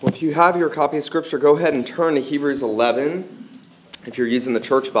Well, if you have your copy of Scripture, go ahead and turn to Hebrews 11. If you're using the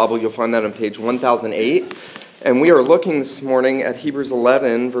church Bible, you'll find that on page 1008. And we are looking this morning at Hebrews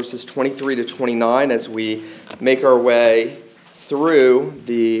 11, verses 23 to 29, as we make our way through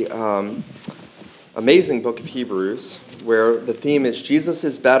the amazing book of Hebrews, where the theme is Jesus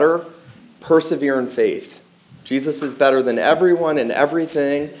is better, persevere in faith. Jesus is better than everyone and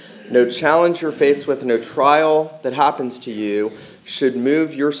everything. No challenge you're faced with, no trial that happens to you should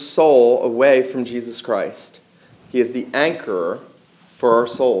move your soul away from Jesus Christ. He is the anchor for our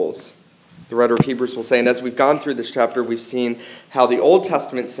souls. The writer of Hebrews will say, and as we've gone through this chapter, we've seen how the Old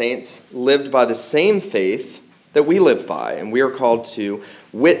Testament saints lived by the same faith that we live by, and we are called to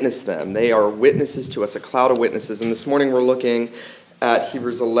witness them. They are witnesses to us, a cloud of witnesses. And this morning we're looking at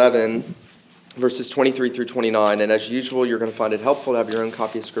Hebrews 11, verses 23 through 29. And as usual, you're going to find it helpful to have your own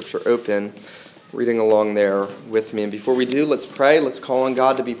copy of Scripture open, reading along there with me. And before we do, let's pray. Let's call on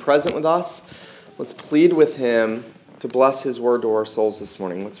God to be present with us. Let's plead with Him to bless His word to our souls this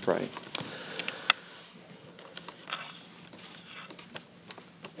morning. Let's pray.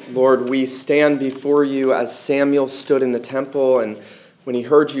 Lord, we stand before you as Samuel stood in the temple, and when he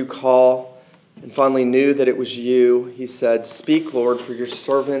heard you call and finally knew that it was you, he said, "Speak, Lord, for your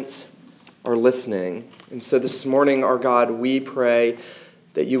servants are listening." And so this morning, our God, we pray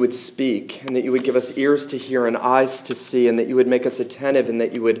that you would speak and that you would give us ears to hear and eyes to see, and that you would make us attentive and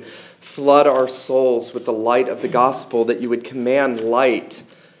that you would flood our souls with the light of the gospel, that you would command light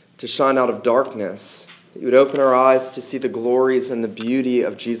to shine out of darkness, that you would open our eyes to see the glories and the beauty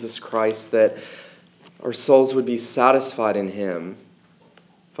of Jesus Christ, that our souls would be satisfied in him.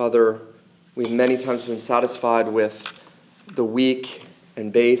 Father, we've many times been satisfied with the weak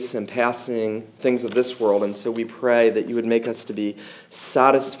and base and passing things of this world, and so we pray that you would make us to be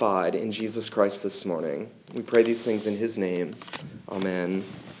satisfied in Jesus Christ this morning. We pray these things in his name. Amen.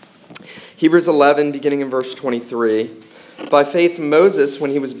 Hebrews 11, beginning in verse 23. By faith, Moses,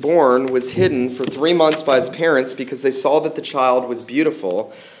 when he was born, was hidden for 3 months by his parents because they saw that the child was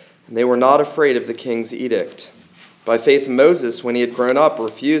beautiful, and they were not afraid of the king's edict. By faith, Moses, when he had grown up,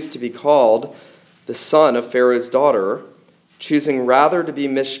 refused to be called the son of Pharaoh's daughter, choosing rather to be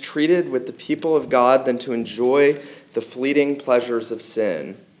mistreated with the people of God than to enjoy the fleeting pleasures of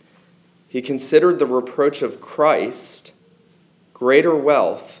sin. He considered the reproach of Christ greater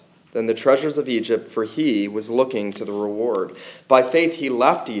wealth than the treasures of Egypt, for he was looking to the reward. By faith he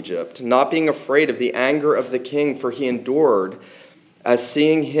left Egypt, not being afraid of the anger of the king, for he endured as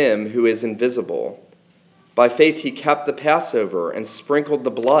seeing him who is invisible. By faith he kept the Passover and sprinkled the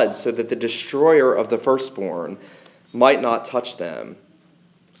blood so that the destroyer of the firstborn might not touch them.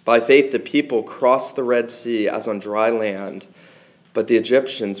 By faith the people crossed the Red Sea as on dry land, but the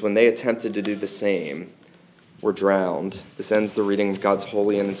Egyptians, when they attempted to do the same, were drowned. This ends the reading of God's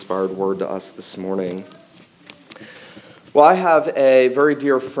holy and inspired word to us this morning. Well, I have a very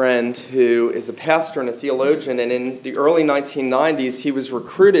dear friend who is a pastor and a theologian, and in the early 1990s, he was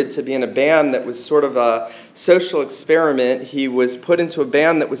recruited to be in a band that was sort of a social experiment. He was put into a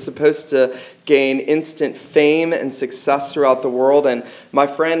band that was supposed to gain instant fame and success throughout the world, and my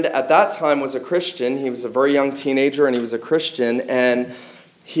friend at that time was a Christian. He was a very young teenager, and he was a Christian, and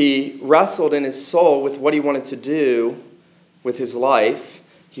he wrestled in his soul with what he wanted to do with his life.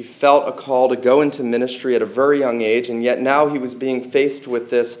 He felt a call to go into ministry at a very young age, and yet now he was being faced with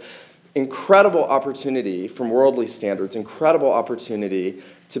this incredible opportunity from worldly standards, incredible opportunity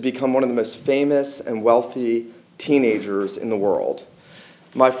to become one of the most famous and wealthy teenagers in the world.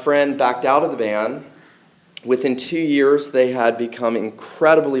 My friend backed out of the band. Within 2 years, they had become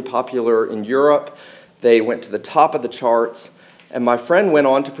incredibly popular in Europe. They went to the top of the charts, and my friend went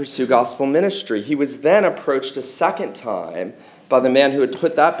on to pursue gospel ministry. He was then approached a second time by the man who had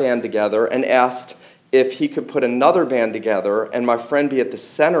put that band together and asked if he could put another band together and my friend be at the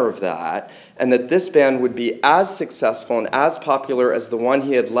center of that, and that this band would be as successful and as popular as the one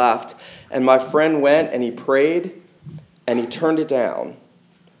he had left. And my friend went and he prayed and he turned it down.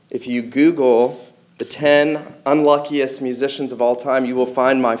 If you Google the 10 unluckiest musicians of all time, you will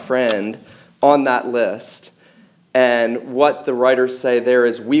find my friend on that list. And what the writers say there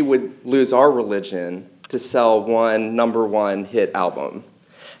is, we would lose our religion to sell one number one hit album.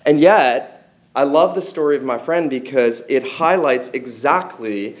 And yet, I love the story of my friend because it highlights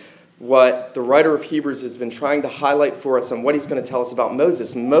exactly what the writer of Hebrews has been trying to highlight for us and what he's going to tell us about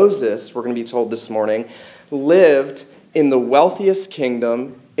Moses. Moses, we're going to be told this morning, lived in the wealthiest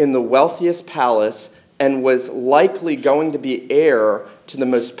kingdom, in the wealthiest palace, and was likely going to be heir to the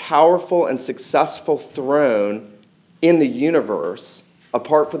most powerful and successful throne in the universe,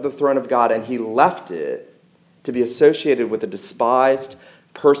 apart from the throne of God, and he left it to be associated with a despised,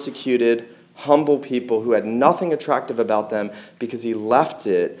 persecuted, humble people who had nothing attractive about them because he left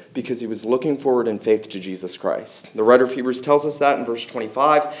it because he was looking forward in faith to Jesus Christ. The writer of Hebrews tells us that in verse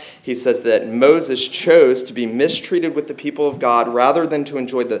 25. He says that Moses chose to be mistreated with the people of God rather than to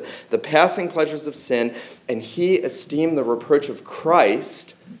enjoy the passing pleasures of sin, and he esteemed the reproach of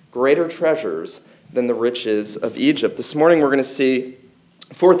Christ greater treasures than the riches of Egypt. This morning we're going to see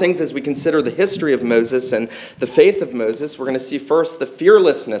four things as we consider the history of Moses and the faith of Moses. We're going to see first the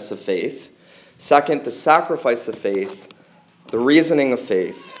fearlessness of faith. Second, the sacrifice of faith, the reasoning of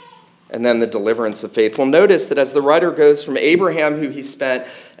faith, and then the deliverance of faith. We'll notice that as the writer goes from Abraham, who he spent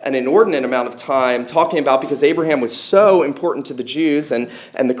an inordinate amount of time talking about because Abraham was so important to the Jews and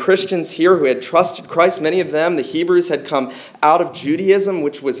the Christians here who had trusted Christ, many of them, the Hebrews, had come out of Judaism,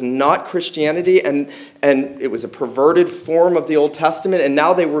 which was not Christianity, and it was a perverted form of the Old Testament, and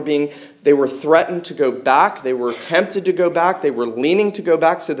now they were threatened to go back. They were tempted to go back. They were leaning to go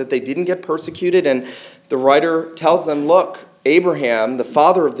back so that they didn't get persecuted. And the writer tells them, look, Abraham, the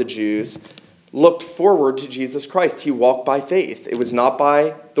father of the Jews, looked forward to Jesus Christ. He walked by faith. It was not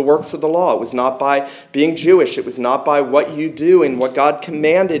by the works of the law. It was not by being Jewish. It was not by what you do and what God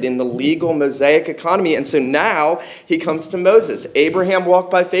commanded in the legal Mosaic economy. And so now he comes to Moses. Abraham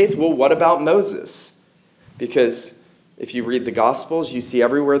walked by faith. Well, what about Moses? Because if you read the Gospels, you see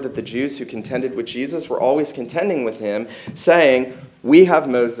everywhere that the Jews who contended with Jesus were always contending with him, saying, we have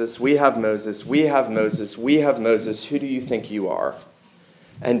Moses, we have Moses, we have Moses, we have Moses. Who do you think you are?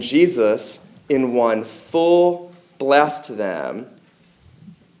 And Jesus, in one full blast to them,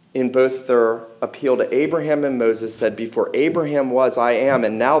 in both their appeal to Abraham and Moses, said, before Abraham was, I am.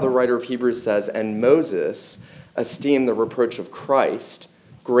 And now the writer of Hebrews says, and Moses esteemed the reproach of Christ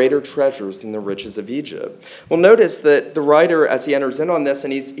greater treasures than the riches of Egypt. Well, notice that the writer, as he enters in on this,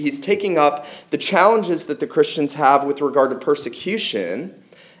 and he's taking up the challenges that the Christians have with regard to persecution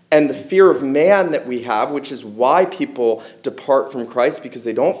and the fear of man that we have, which is why people depart from Christ, because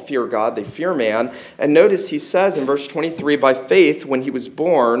they don't fear God, they fear man. And notice he says in verse 23, by faith, when he was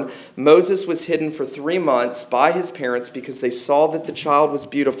born, Moses was hidden for 3 months by his parents because they saw that the child was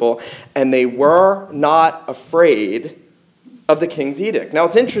beautiful, and they were not afraid of the king's edict. Now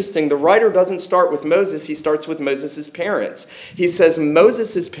it's interesting, the writer doesn't start with Moses, he starts with Moses' parents. He says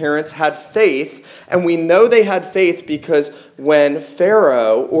Moses' parents had faith, and we know they had faith because when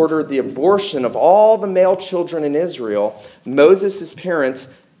Pharaoh ordered the abortion of all the male children in Israel, Moses' parents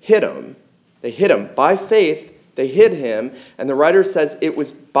hid him. They hid him. By faith, they hid him, and the writer says it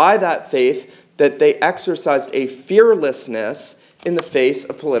was by that faith that they exercised a fearlessness in the face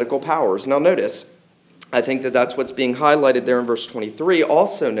of political powers. Now notice, I think that that's what's being highlighted there in verse 23.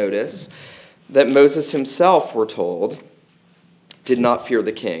 Also notice that Moses himself, we're told, did not fear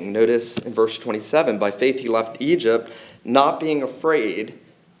the king. Notice in verse 27, by faith he left Egypt, not being afraid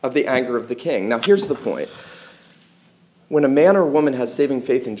of the anger of the king. Now here's the point. When a man or woman has saving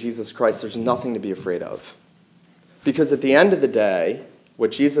faith in Jesus Christ, there's nothing to be afraid of. Because at the end of the day,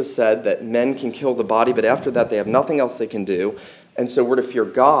 what Jesus said, that men can kill the body, but after that they have nothing else they can do. And so we're to fear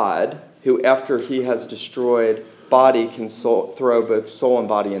God, who after he has destroyed body can throw both soul and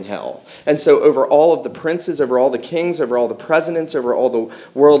body in hell. And so over all of the princes, over all the kings, over all the presidents, over all the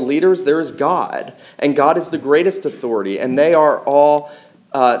world leaders, there is God. And God is the greatest authority. And they are all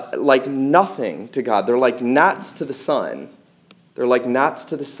like nothing to God. They're like gnats to the sun. They're like gnats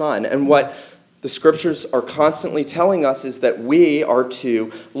to the sun. And what the scriptures are constantly telling us is that we are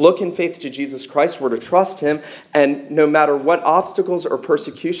to look in faith to Jesus Christ. We're to trust him. And no matter what obstacles or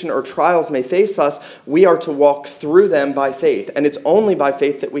persecution or trials may face us, we are to walk through them by faith. And it's only by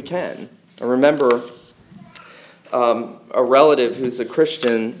faith that we can. I remember a relative who's a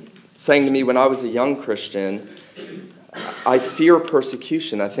Christian saying to me when I was a young Christian, I fear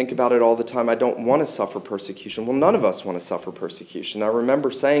persecution. I think about it all the time. I don't want to suffer persecution. Well, none of us want to suffer persecution. I remember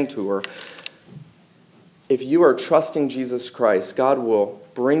saying to her, if you are trusting Jesus Christ, God will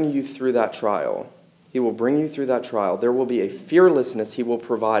bring you through that trial. He will bring you through that trial. There will be a fearlessness he will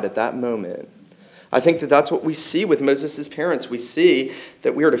provide at that moment. I think that that's what we see with Moses' parents. We see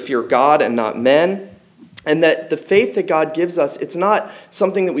that we are to fear God and not men, and that the faith that God gives us, it's not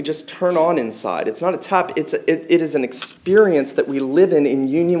something that we just turn on inside. It's not a tap. It is an experience that we live in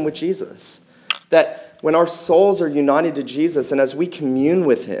union with Jesus. That when our souls are united to Jesus and as we commune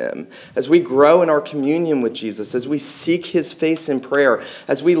with him, as we grow in our communion with Jesus, as we seek his face in prayer,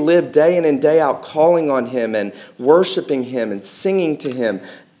 as we live day in and day out calling on him and worshiping him and singing to him,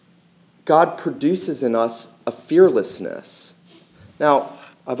 God produces in us a fearlessness. Now,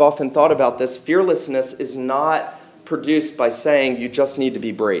 I've often thought about this. Fearlessness is not produced by saying you just need to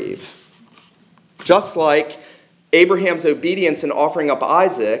be brave. Just like Abraham's obedience in offering up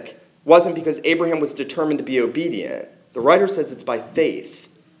Isaac wasn't because Abraham was determined to be obedient. The writer says it's by faith.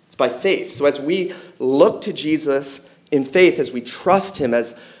 It's by faith. So as we look to Jesus in faith, as we trust him,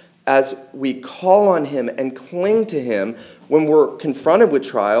 as we call on him and cling to him, when we're confronted with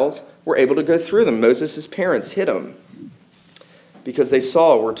trials, we're able to go through them. Moses' parents hid him because they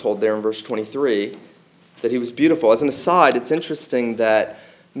saw, we're told there in verse 23, that he was beautiful. As an aside, it's interesting that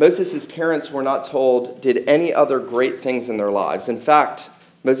Moses' parents were not told, did any other great things in their lives. In fact,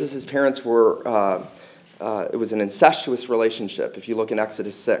 Moses' parents were, it was an incestuous relationship, if you look in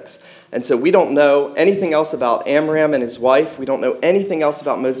Exodus 6. And so we don't know anything else about Amram and his wife. We don't know anything else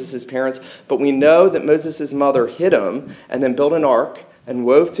about Moses' parents, but we know that Moses' mother hid him and then built an ark and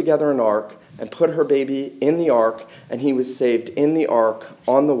wove together an ark and put her baby in the ark, and he was saved in the ark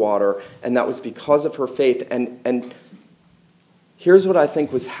on the water, and that was because of her faith. And here's what I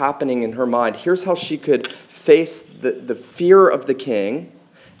think was happening in her mind. Here's how she could face the fear of the king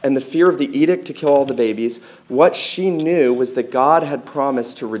and the fear of the edict to kill all the babies. What she knew was that God had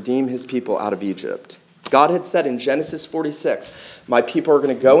promised to redeem his people out of Egypt. God had said in Genesis 46, my people are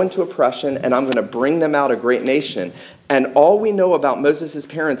going to go into oppression and I'm going to bring them out a great nation. And all we know about Moses'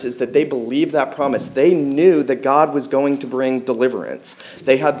 parents is that they believed that promise. They knew that God was going to bring deliverance.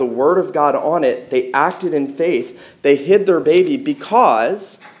 They had the word of God on it. They acted in faith. They hid their baby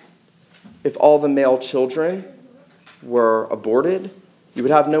because if all the male children were aborted, you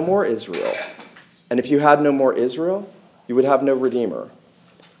would have no more Israel. And if you had no more Israel, you would have no Redeemer.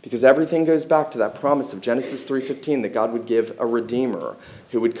 Because everything goes back to that promise of Genesis 3:15 that God would give a Redeemer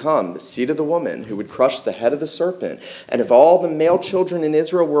who would come, the seed of the woman, who would crush the head of the serpent. And if all the male children in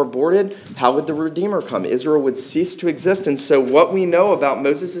Israel were aborted, how would the Redeemer come? Israel would cease to exist. And so what we know about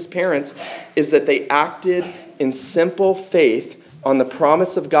Moses' parents is that they acted in simple faith on the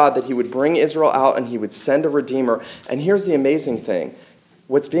promise of God that he would bring Israel out and he would send a Redeemer. And here's the amazing thing.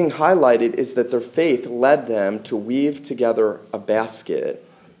 What's being highlighted is that their faith led them to weave together a basket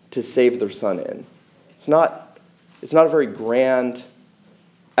to save their son in. It's not a very grand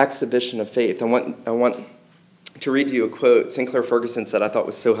exhibition of faith. I want to read you a quote Sinclair Ferguson said I thought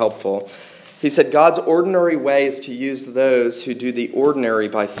was so helpful. He said, God's ordinary way is to use those who do the ordinary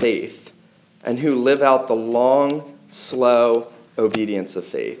by faith and who live out the long, slow obedience of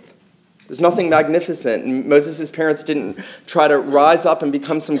faith. There's nothing magnificent. Moses' parents didn't try to rise up and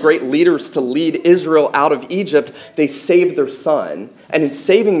become some great leaders to lead Israel out of Egypt. They saved their son. And in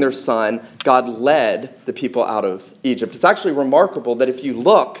saving their son, God led the people out of Egypt. It's actually remarkable that if you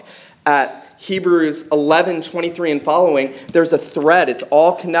look at Hebrews 11:23 and following, there's a thread. It's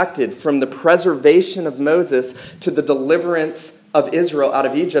all connected from the preservation of Moses to the deliverance of Israel out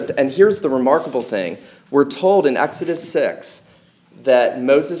of Egypt. And here's the remarkable thing. We're told in Exodus 6 that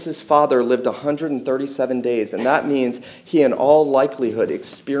Moses' father lived 137 days, and that means he in all likelihood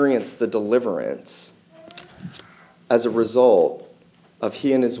experienced the deliverance as a result of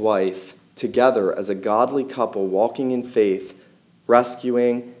he and his wife together as a godly couple walking in faith,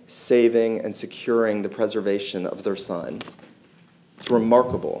 rescuing, saving, and securing the preservation of their son. It's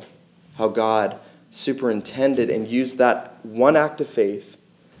remarkable how God superintended and used that one act of faith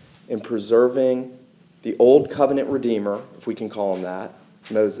in preserving the old covenant redeemer, if we can call him that,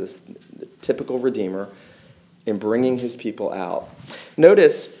 Moses, the typical redeemer, in bringing his people out.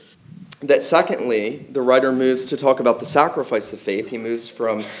 Notice that secondly, the writer moves to talk about the sacrifice of faith. He moves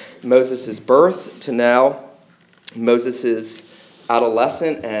from Moses' birth to now Moses'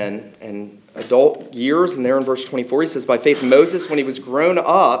 adolescent and adult years. And there in verse 24, he says, by faith, Moses, when he was grown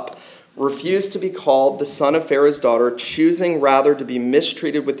up, refused to be called the son of Pharaoh's daughter, choosing rather to be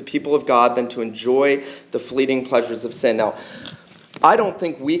mistreated with the people of God than to enjoy the fleeting pleasures of sin. Now, I don't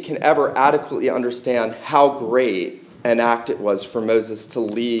think we can ever adequately understand how great an act it was for Moses to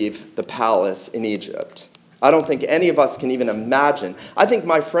leave the palace in Egypt. I don't think any of us can even imagine. I think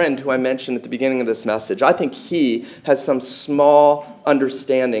my friend who I mentioned at the beginning of this message, I think he has some small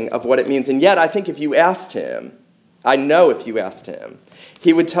understanding of what it means. And yet, I think if you asked him, I know if you asked him,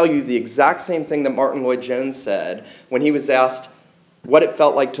 he would tell you the exact same thing that Martin Lloyd-Jones said when he was asked what it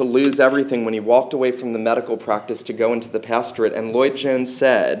felt like to lose everything when he walked away from the medical practice to go into the pastorate. And Lloyd-Jones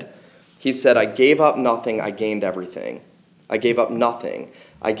said, I gave up nothing, I gained everything. I gave up nothing,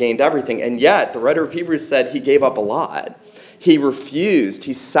 I gained everything. And yet, the writer of Hebrews said he gave up a lot. He refused,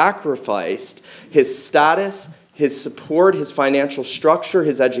 he sacrificed his status, his support, his financial structure,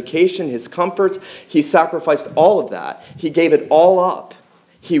 his education, his comforts. He sacrificed all of that. He gave it all up.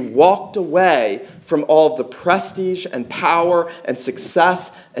 He walked away from all of the prestige and power and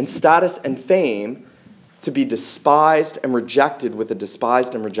success and status and fame to be despised and rejected with a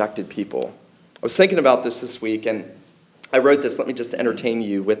despised and rejected people. I was thinking about this week, and I wrote this. Let me just entertain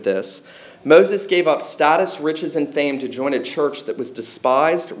you with this. Moses gave up status, riches, and fame to join a church that was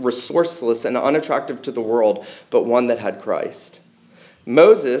despised, resourceless, and unattractive to the world, but one that had Christ.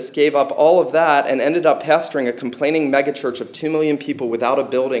 Moses gave up all of that and ended up pastoring a complaining megachurch of 2 million people without a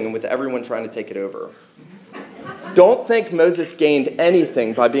building and with everyone trying to take it over. Don't think Moses gained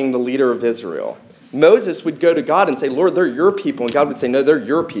anything by being the leader of Israel. Moses would go to God and say, Lord, they're your people. And God would say, no, they're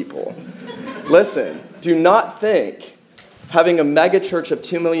your people. Listen, do not think having a megachurch of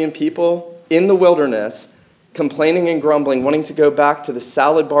 2 million people in the wilderness, complaining and grumbling, wanting to go back to the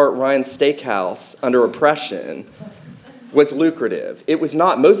salad bar at Ryan's Steakhouse under oppression, was lucrative. It was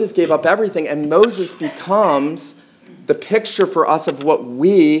not. Moses gave up everything, and Moses becomes the picture for us of what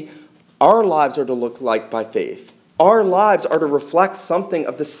our lives are to look like by faith. Our lives are to reflect something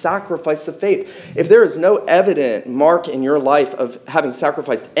of the sacrifice of faith. If there is no evident mark in your life of having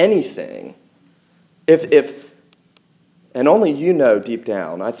sacrificed anything, and only you know deep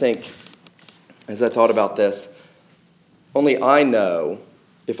down, I think, as I thought about this, only I know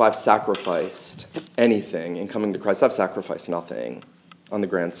if I've sacrificed anything in coming to Christ. I've sacrificed nothing on the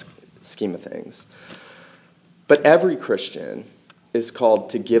grand scheme of things. But every Christian is called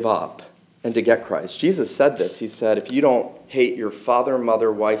to give up and to get Christ. Jesus said this. He said, if you don't hate your father,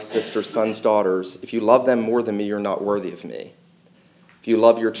 mother, wife, sister, sons, daughters, if you love them more than me, you're not worthy of me. If you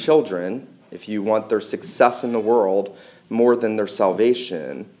love your children, if you want their success in the world more than their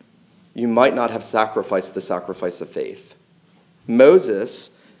salvation, you might not have sacrificed the sacrifice of faith. Moses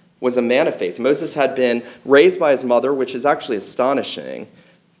was a man of faith. Moses had been raised by his mother, which is actually astonishing,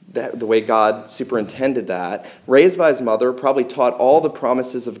 the way God superintended that. Raised by his mother, probably taught all the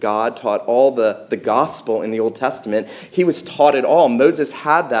promises of God, taught all the gospel in the Old Testament. He was taught it all. Moses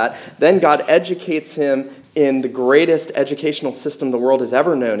had that. Then God educates him in the greatest educational system the world has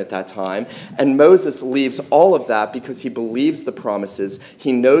ever known at that time. And Moses leaves all of that because he believes the promises.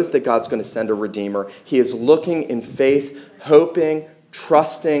 He knows that God's going to send a redeemer. He is looking in faith, hoping,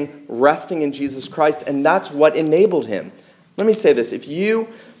 trusting, resting in Jesus Christ, and that's what enabled him. Let me say this. If you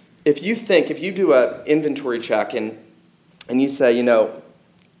do an inventory check and you say,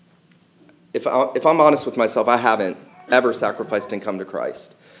 if I'm honest with myself, I haven't ever sacrificed and come to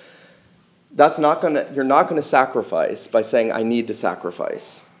Christ. You're not going to sacrifice by saying, I need to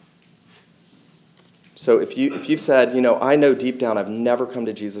sacrifice. So if you've said, I know deep down I've never come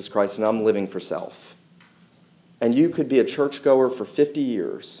to Jesus Christ and I'm living for self. And you could be a churchgoer for 50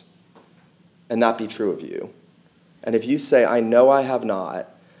 years and that be true of you. And if you say, I know I have not,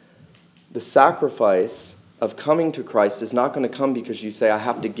 the sacrifice of coming to Christ is not going to come because you say, I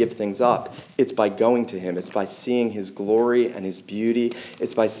have to give things up. It's by going to him. It's by seeing his glory and his beauty.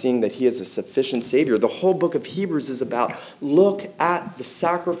 It's by seeing that he is a sufficient Savior. The whole book of Hebrews is about, look at the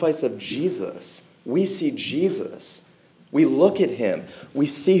sacrifice of Jesus. We see Jesus. We look at him. We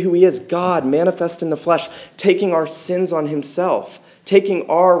see who he is, God manifest in the flesh, taking our sins on himself, taking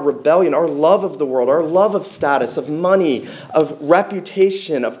our rebellion, our love of the world, our love of status, of money, of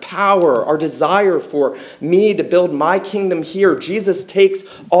reputation, of power, our desire for me to build my kingdom here. Jesus takes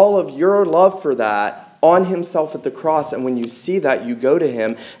all of your love for that on himself at the cross. And when you see that, you go to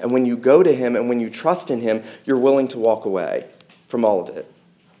him. And when you go to him and when you trust in him, you're willing to walk away from all of it.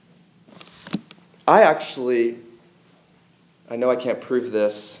 I know I can't prove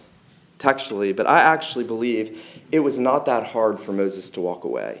this textually, but I actually believe it was not that hard for Moses to walk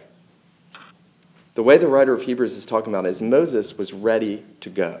away. The way the writer of Hebrews is talking about it is Moses was ready to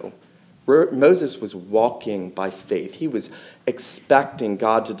go. Moses was walking by faith. He was expecting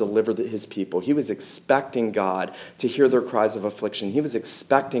God to deliver his people. He was expecting God to hear their cries of affliction. He was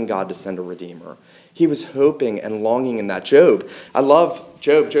expecting God to send a redeemer. He was hoping and longing in that. I love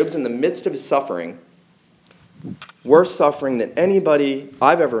Job. Job's in the midst of his suffering. Worst suffering that anybody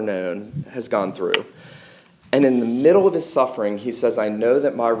I've ever known has gone through. And in the middle of his suffering, he says, I know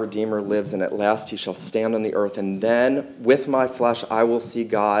that my Redeemer lives, and at last he shall stand on the earth. And then with my flesh I will see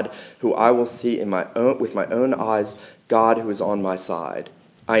God, who I will see with my own eyes, God who is on my side.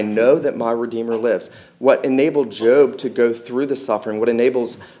 I know that my Redeemer lives. What enabled Job to go through the suffering, what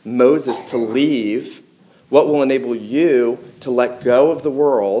enables Moses to leave, what will enable you to let go of the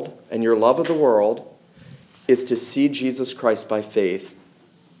world and your love of the world, is to see Jesus Christ by faith,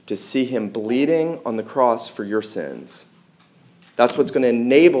 to see him bleeding on the cross for your sins. That's what's going to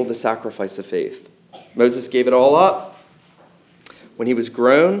enable the sacrifice of faith. Moses gave it all up. When he was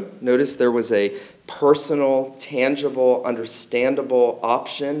grown, notice there was a personal, tangible, understandable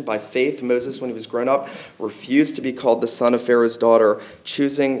option by faith. Moses, when he was grown up, refused to be called the son of Pharaoh's daughter,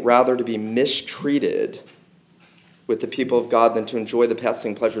 choosing rather to be mistreated with the people of God than to enjoy the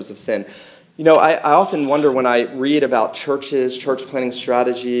passing pleasures of sin. I often wonder when I read about churches, church planting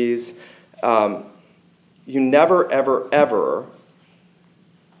strategies, you never, ever, ever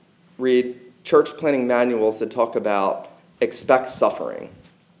read church planting manuals that talk about expect suffering.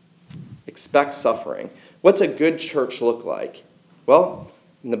 Expect suffering. What's a good church look like? Well,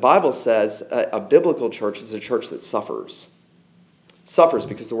 the Bible says a biblical church is a church that suffers. Suffers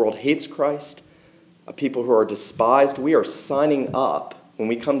because the world hates Christ, people who are despised. We are signing up when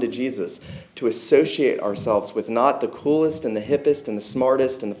we come to Jesus to associate ourselves with not the coolest and the hippest and the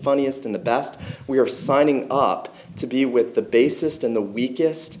smartest and the funniest and the best. We are signing up to be with the basest and the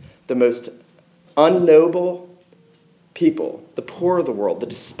weakest, the most unnoble people, the poor of the world, the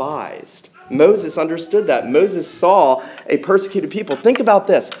despised. Moses understood that. Moses saw a persecuted people. Think about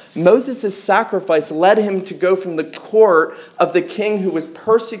this. Moses' sacrifice led him to go from the court of the king who was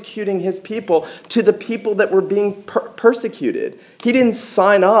persecuting his people to the people that were being persecuted. He didn't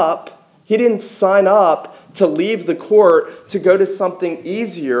sign up. He didn't sign up to leave the court to go to something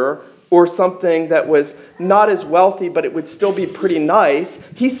easier or something that was not as wealthy, but it would still be pretty nice.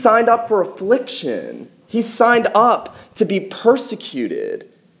 He signed up for affliction. He signed up to be persecuted.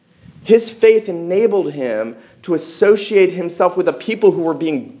 His faith enabled him to associate himself with a people who were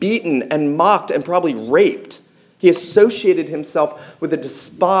being beaten and mocked and probably raped. He associated himself with a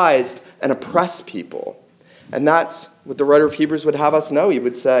despised and oppressed people. And that's what the writer of Hebrews would have us know. He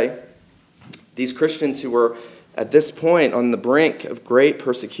would say, these Christians who were at this point on the brink of great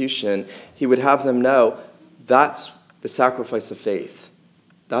persecution, he would have them know that's the sacrifice of faith.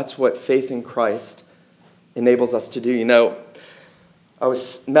 That's what faith in Christ enables us to do. I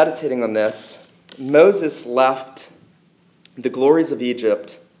was meditating on this. Moses left the glories of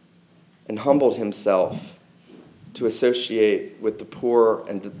Egypt and humbled himself to associate with the poor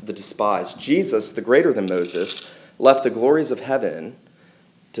and the despised. Jesus, the greater than Moses, left the glories of heaven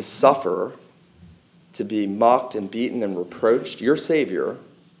to suffer, to be mocked and beaten and reproached. Your Savior.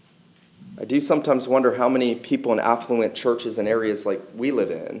 I do sometimes wonder how many people in affluent churches and areas like we live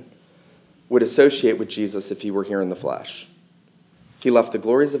in would associate with Jesus if he were here in the flesh. He left the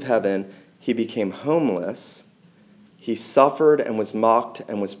glories of heaven. He became homeless. He suffered and was mocked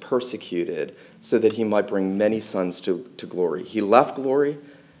and was persecuted so that he might bring many sons to glory. He left glory,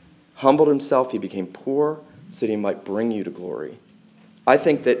 humbled himself. He became poor so that he might bring you to glory. I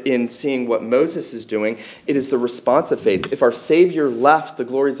think that in seeing what Moses is doing, it is the response of faith. If our Savior left the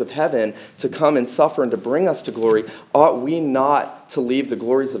glories of heaven to come and suffer and to bring us to glory, ought we not to leave the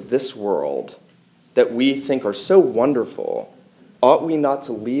glories of this world that we think are so wonderful? Ought we not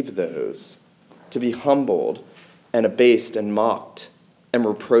to leave those to be humbled and abased and mocked and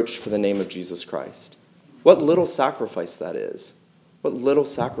reproached for the name of Jesus Christ? What little sacrifice that is. What little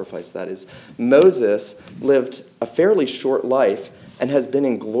sacrifice that is. Moses lived a fairly short life and has been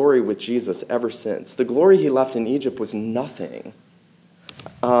in glory with Jesus ever since. The glory he left in Egypt was nothing.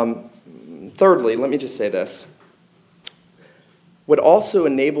 Thirdly, let me just say this. What also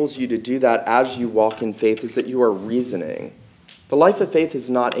enables you to do that as you walk in faith is that you are reasoning. The life of faith is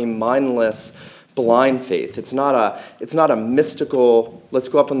not a mindless, blind faith. It's not a mystical, let's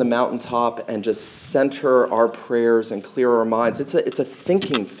go up on the mountaintop and just center our prayers and clear our minds. It's a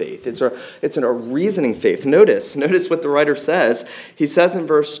thinking faith. It's a reasoning faith. Notice what the writer says. He says in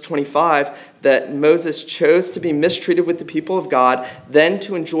verse 25 that Moses chose to be mistreated with the people of God, then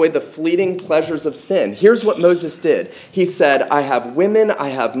to enjoy the fleeting pleasures of sin. Here's what Moses did. He said, I have women, I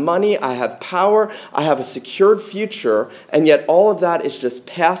have money, I have power, I have a secured future, and yet all of that is just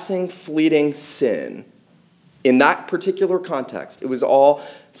passing, fleeting sin. In that particular context, it was all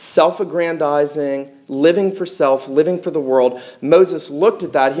self-aggrandizing, living for self, living for the world. Moses looked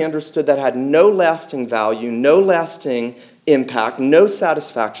at that. He understood that had no lasting value, no lasting impact, no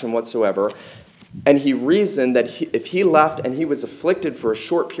satisfaction whatsoever. And he reasoned that if he left and he was afflicted for a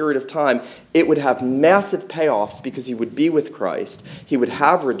short period of time, it would have massive payoffs because he would be with Christ. He would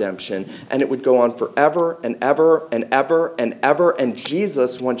have redemption, and it would go on forever and ever and ever and ever. And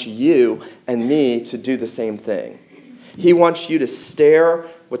Jesus wants you and me to do the same thing. He wants you to stare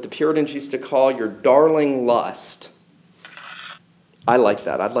what the Puritans used to call your darling lust. I like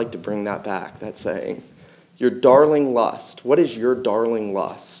that. I'd like to bring that back, that saying. Your darling lust. What is your darling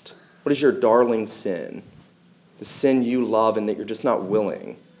lust? What is your darling sin? The sin you love and that you're just not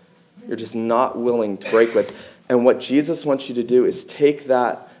willing. You're just not willing to break with. And what Jesus wants you to do is take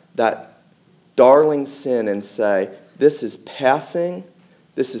that darling sin and say, this is passing,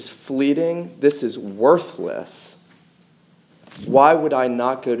 this is fleeting, this is worthless. Why would I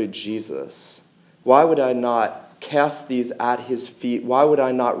not go to Jesus? Why would I not cast these at his feet? Why would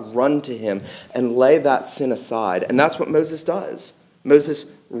I not run to him and lay that sin aside? And that's what Moses does. Moses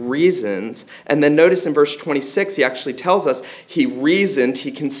reasons. And then notice in verse 26, he actually tells us he reasoned,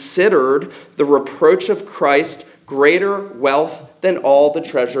 he considered the reproach of Christ greater wealth than all the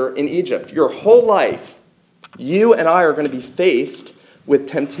treasure in Egypt. Your whole life, you and I are going to be faced with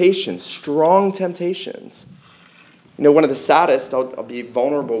temptations, strong temptations. You know, one of the saddest, I'll be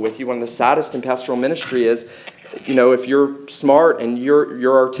vulnerable with you, one of the saddest in pastoral ministry is, you know, if you're smart and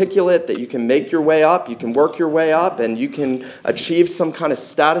you're articulate, that you can make your way up, you can work your way up, and you can achieve some kind of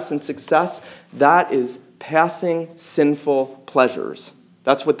status and success, that is passing sinful pleasures.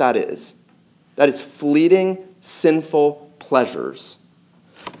 That's what that is. That is fleeting, sinful pleasures.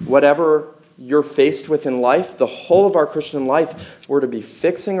 Whatever you're faced with in life, the whole of our Christian life, we're to be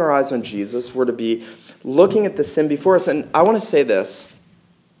fixing our eyes on Jesus. We're to be looking at the sin before us. And I want to say this.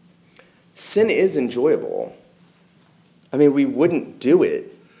 Sin is enjoyable. I mean, we wouldn't do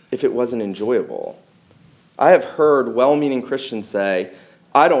it if it wasn't enjoyable. I have heard well-meaning Christians say,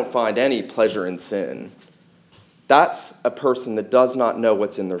 I don't find any pleasure in sin. That's a person that does not know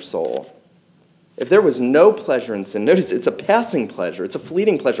what's in their soul. If there was no pleasure in sin, notice it's a passing pleasure. It's a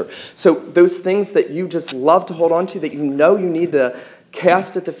fleeting pleasure. So those things that you just love to hold on to, that you know you need to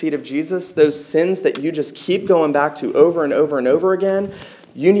cast at the feet of Jesus, those sins that you just keep going back to over and over and over again,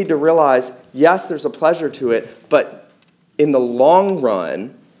 you need to realize, yes, there's a pleasure to it, but in the long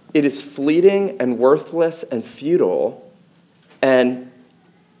run, it is fleeting and worthless and futile, and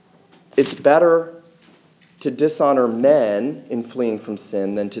it's better to dishonor men in fleeing from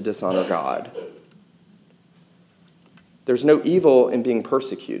sin than to dishonor God. There's no evil in being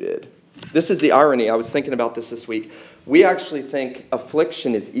persecuted. This is the irony. I was thinking about this week. We actually think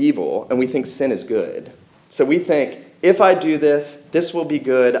affliction is evil, and we think sin is good. So we think, if I do this, this will be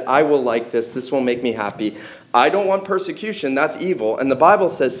good. I will like this. This will make me happy. I don't want persecution. That's evil. And the Bible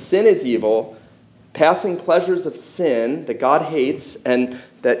says sin is evil, passing pleasures of sin that God hates and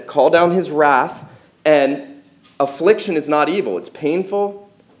that call down his wrath. And affliction is not evil. It's painful.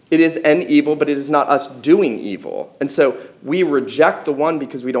 It is an evil, but it is not us doing evil. And so we reject the one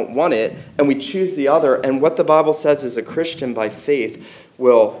because we don't want it, and we choose the other. And what the Bible says is a Christian by faith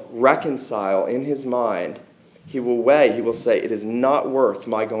will reconcile in his mind. He will weigh, he will say, it is not worth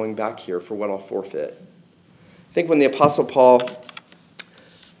my going back here for what I'll forfeit. I think the Apostle Paul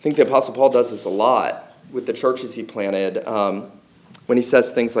does this a lot with the churches he planted, when he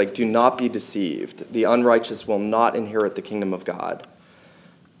says things like, do not be deceived. The unrighteous will not inherit the kingdom of God.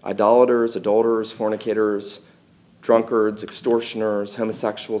 Idolaters, adulterers, fornicators, drunkards, extortioners,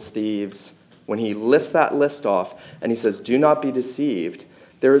 homosexuals, thieves. When he lists that list off and he says, do not be deceived,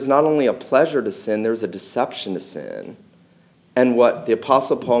 there is not only a pleasure to sin, there's a deception to sin. And what the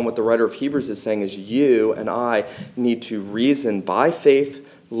Apostle Paul and what the writer of Hebrews is saying is you and I need to reason by faith,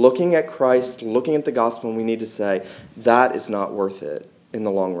 looking at Christ, looking at the gospel, and we need to say, that is not worth it in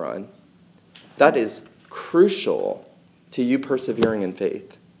the long run. That is crucial to you persevering in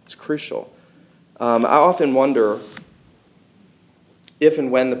faith. It's crucial. I often wonder if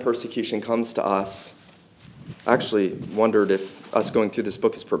and when the persecution comes to us. I actually wondered if us going through this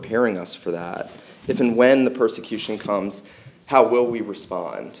book is preparing us for that. If and when the persecution comes, how will we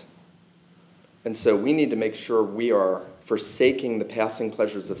respond? And so we need to make sure we are forsaking the passing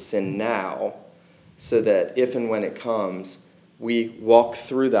pleasures of sin now, so that if and when it comes, we walk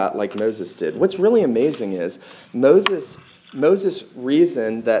through that like Moses did. What's really amazing is Moses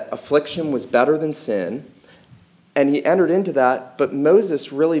reasoned that affliction was better than sin, and he entered into that, but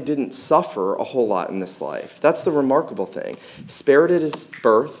Moses really didn't suffer a whole lot in this life. That's the remarkable thing. Spared at his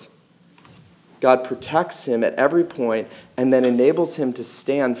birth, God protects him at every point and then enables him to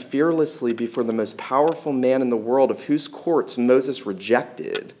stand fearlessly before the most powerful man in the world, of whose courts Moses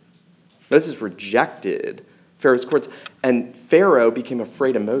rejected. Moses rejected Pharaoh's courts, and Pharaoh became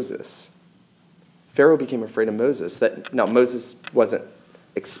afraid of Moses. Pharaoh became afraid of Moses. Now, Moses wasn't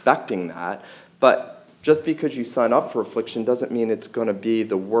expecting that, but just because you sign up for affliction doesn't mean it's going to be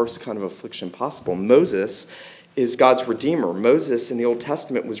the worst kind of affliction possible. Moses is God's redeemer. Moses in the Old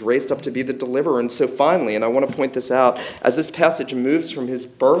Testament was raised up to be the deliverer. And so finally, and I want to point this out, as this passage moves from his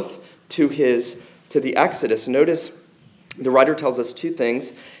birth to the Exodus, notice the writer tells us two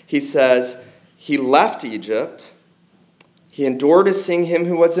things. He says, he left Egypt, he endured as seeing him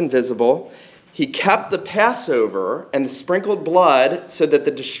who was invisible, he kept the Passover and the sprinkled blood so that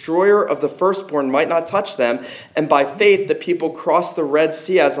the destroyer of the firstborn might not touch them. And by faith, the people crossed the Red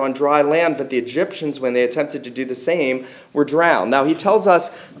Sea as on dry land, but the Egyptians, when they attempted to do the same, were drowned. Now, he tells us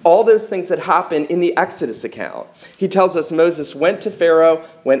all those things that happen in the Exodus account. He tells us Moses went to Pharaoh,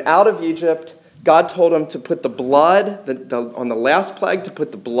 went out of Egypt, God told him to put the blood, on the last plague, to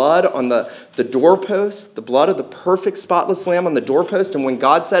put the blood on the doorpost, the blood of the perfect spotless lamb on the doorpost. And when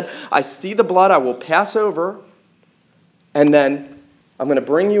God said, I see the blood, I will pass over. And then I'm going to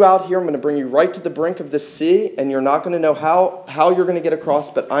bring you out here. I'm going to bring you right to the brink of the sea. And you're not going to know how you're going to get across,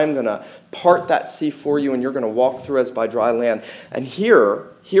 but I'm going to part that sea for you, and you're going to walk through as by dry land. And here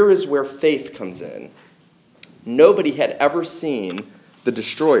is where faith comes in. Nobody had ever seen the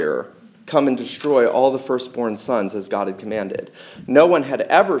destroyer come and destroy all the firstborn sons as God had commanded. No one had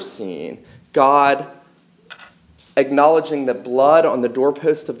ever seen God acknowledging that blood on the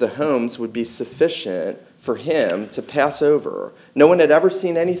doorpost of the homes would be sufficient for him to pass over. No one had ever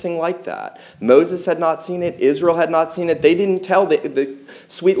seen anything like that. Moses had not seen it. Israel had not seen it. They didn't tell the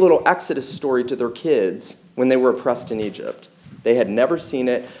sweet little Exodus story to their kids when they were oppressed in Egypt. They had never seen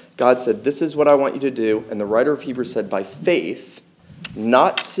it. God said, this is what I want you to do. And the writer of Hebrews said, by faith,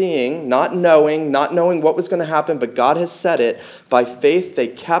 not seeing, not knowing what was going to happen, but God has said it, by faith they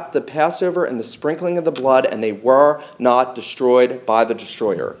kept the Passover and the sprinkling of the blood, and they were not destroyed by the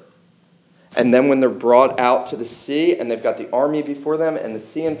destroyer. And then when they're brought out to the sea, and they've got the army before them and the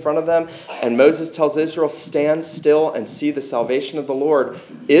sea in front of them, and Moses tells Israel, stand still and see the salvation of the Lord.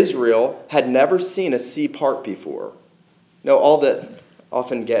 Israel had never seen a sea part before. No, all that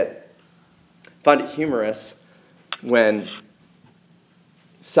often find it humorous when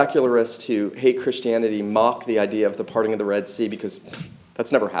secularists who hate Christianity mock the idea of the parting of the Red Sea because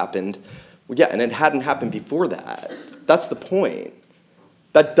that's never happened. Well, yeah, and it hadn't happened before that. That's the point.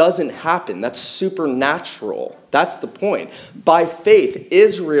 That doesn't happen. That's supernatural. That's the point. By faith,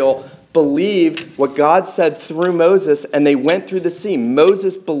 Israel believed what God said through Moses, and they went through the sea.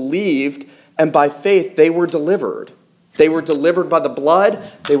 Moses believed, and by faith, they were delivered. They were delivered by the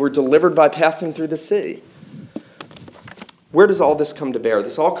blood. They were delivered by passing through the sea. Where does all this come to bear?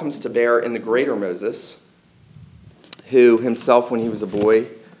 This all comes to bear in the greater Moses, who himself, when he was a boy,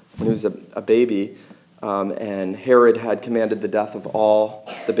 when he was a baby, and Herod had commanded the death of all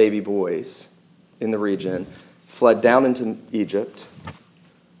the baby boys in the region, fled down into Egypt,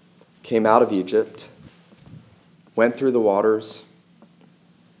 came out of Egypt, went through the waters,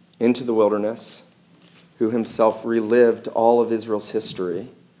 into the wilderness, who himself relived all of Israel's history,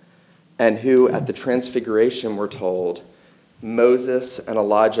 and who at the transfiguration, we're told, Moses and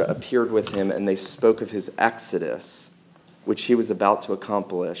Elijah appeared with him, and they spoke of his exodus, which he was about to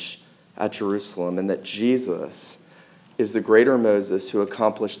accomplish at Jerusalem, and that Jesus is the greater Moses who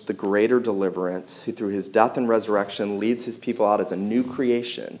accomplished the greater deliverance, who through his death and resurrection leads his people out as a new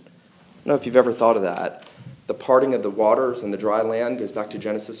creation. I don't know if you've ever thought of that. The parting of the waters and the dry land goes back to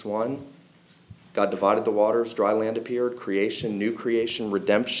Genesis 1. God divided the waters, dry land appeared, creation, new creation,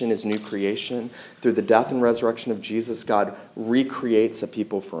 redemption is new creation. Through the death and resurrection of Jesus, God recreates a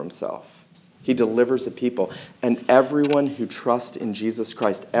people for himself. He delivers a people. And everyone who trusts in Jesus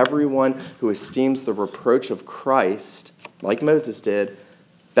Christ, everyone who esteems the reproach of Christ, like Moses did,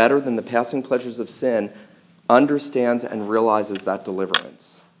 better than the passing pleasures of sin, understands and realizes that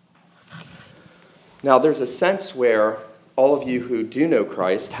deliverance. Now, there's a sense where all of you who do know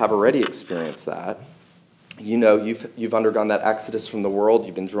Christ have already experienced that. You know you've undergone that exodus from the world,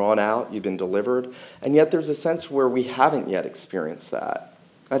 you've been drawn out, you've been delivered, and yet there's a sense where we haven't yet experienced that.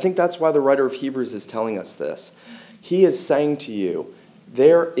 I think that's why the writer of Hebrews is telling us this. He is saying to you,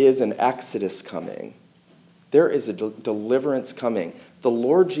 there is an exodus coming. There is a deliverance coming. The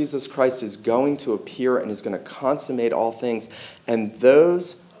Lord Jesus Christ is going to appear and is going to consummate all things, and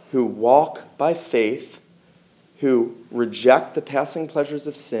those who walk by faith, who reject the passing pleasures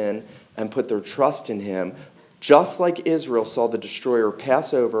of sin and put their trust in him, just like Israel saw the destroyer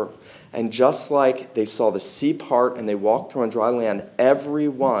pass over, and just like they saw the sea part and they walked through on dry land,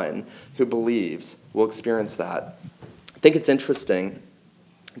 everyone who believes will experience that. I think it's interesting.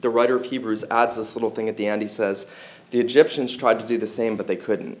 The writer of Hebrews adds this little thing at the end. He says, the Egyptians tried to do the same, but they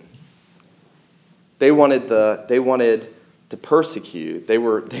couldn't. They wanted to persecute. They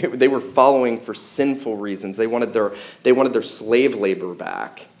were following for sinful reasons. They wanted their slave labor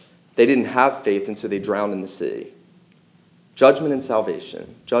back. They didn't have faith, and so they drowned in the sea. Judgment and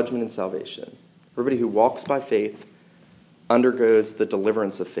salvation. Judgment and salvation. Everybody who walks by faith undergoes the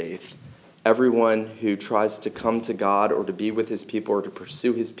deliverance of faith. Everyone who tries to come to God or to be with his people or to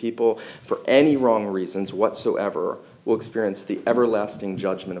pursue his people for any wrong reasons whatsoever will experience the everlasting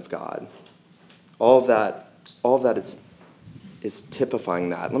judgment of God. All of that is typifying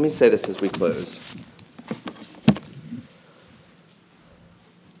that. Let me say this as we close.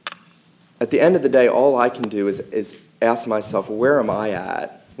 At the end of the day, all I can do is ask myself, where am I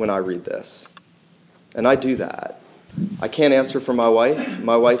at when I read this? And I do that. I can't answer for my wife.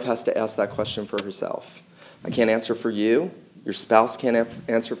 My wife has to ask that question for herself. I can't answer for you. Your spouse can't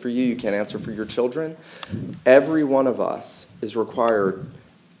answer for you. You can't answer for your children. Every one of us is required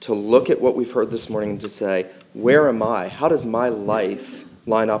to look at what we've heard this morning and to say, where am I? How does my life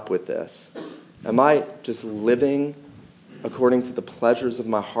line up with this? Am I just living according to the pleasures of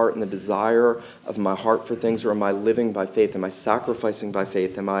my heart and the desire of my heart for things, or am I living by faith? Am I sacrificing by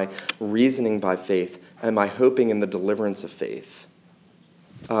faith? Am I reasoning by faith? Am I hoping in the deliverance of faith?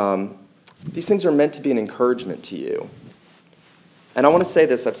 These things are meant to be an encouragement to you. And I want to say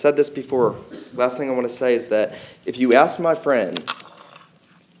this. I've said this before. Last thing I want to say is that if you ask my friend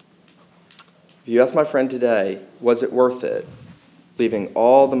today, was it worth it, leaving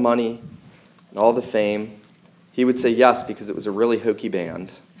all the money and all the fame, he would say yes, because it was a really hokey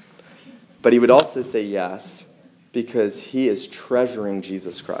band. But he would also say yes because he is treasuring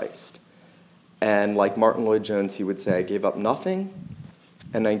Jesus Christ. And like Martin Lloyd-Jones, he would say, I gave up nothing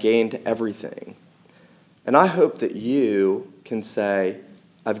and I gained everything. And I hope that you can say,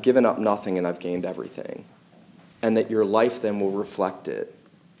 I've given up nothing and I've gained everything. And that your life then will reflect it.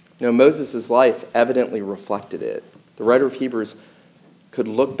 You know, Moses' life evidently reflected it. The writer of Hebrews could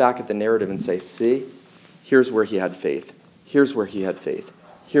look back at the narrative and say, see, here's where he had faith. Here's where he had faith.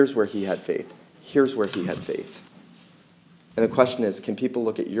 Here's where he had faith. Here's where he had faith. And the question is, can people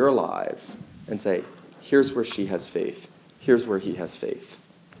look at your lives and say, here's where she has faith. Here's where he has faith.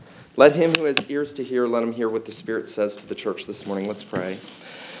 Let him who has ears to hear, let him hear what the Spirit says to the church this morning. Let's pray.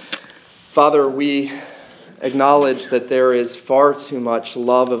 Father, we acknowledge that there is far too much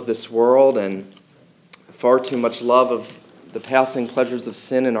love of this world and far too much love of the passing pleasures of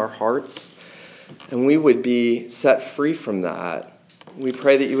sin in our hearts. And we would be set free from that. We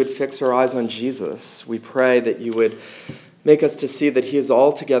pray that you would fix our eyes on Jesus. We pray that you would make us to see that he is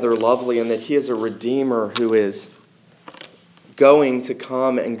altogether lovely and that he is a Redeemer who is going to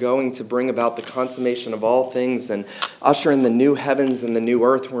come and going to bring about the consummation of all things and usher in the new heavens and the new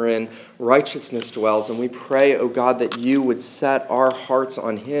earth wherein righteousness dwells. And we pray, O God, that you would set our hearts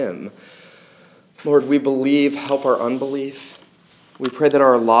on him. Lord, we believe, help our unbelief. We pray that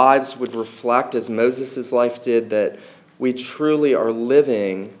our lives would reflect, as Moses' life did, that we truly are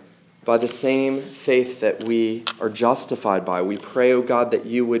living by the same faith that we are justified by. We pray, O God, that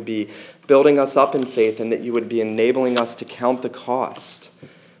you would be building us up in faith and that you would be enabling us to count the cost.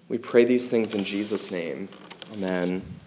 We pray these things in Jesus' name. Amen.